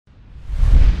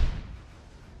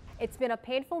It's been a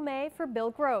painful May for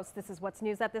Bill Gross. This is what's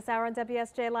news at this hour on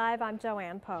WSJ Live. I'm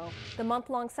Joanne Po. The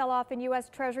month-long sell-off in U.S.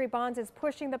 Treasury bonds is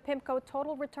pushing the Pimco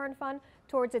Total Return Fund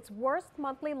towards its worst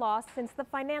monthly loss since the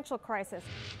financial crisis.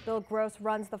 Bill Gross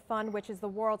runs the fund, which is the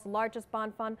world's largest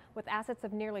bond fund with assets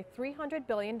of nearly $300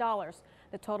 billion.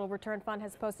 The Total Return Fund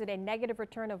has posted a negative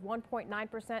return of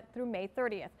 1.9% through May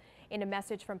 30th. In a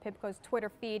message from Pimco's Twitter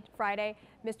feed Friday,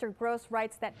 Mr. Gross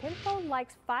writes that Pimco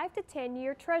likes 5 to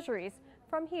 10-year treasuries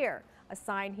from here, a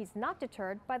sign he's not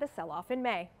deterred by the sell-off in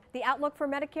May. The outlook for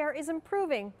Medicare is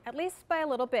improving, at least by a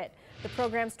little bit. The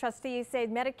program's trustees say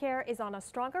Medicare is on a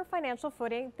stronger financial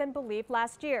footing than believed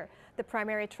last year. The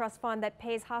primary trust fund that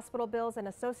pays hospital bills and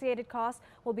associated costs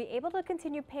will be able to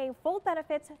continue paying full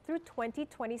benefits through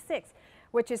 2026,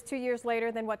 which is 2 years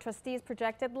later than what trustees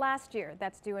projected last year.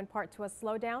 That's due in part to a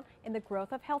slowdown in the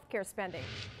growth of healthcare spending.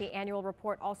 The annual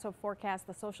report also forecasts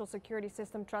the Social Security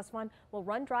System Trust Fund will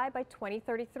run dry by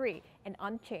 2033, an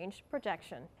unchanged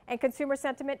projection. And consumer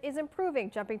sentiment is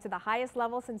improving, jumping to the highest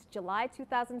level since July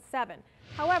 2007.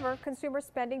 However, consumer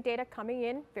spending data coming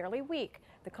in fairly weak.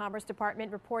 The Commerce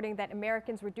Department reporting that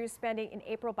Americans reduced spending in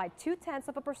April by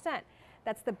 0.2%.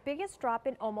 That's the biggest drop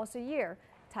in almost a year,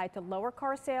 tied to lower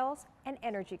car sales and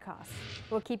energy costs.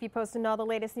 We'll keep you posted on all the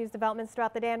latest news developments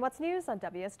throughout the day and what's news on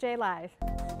WSJ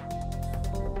Live.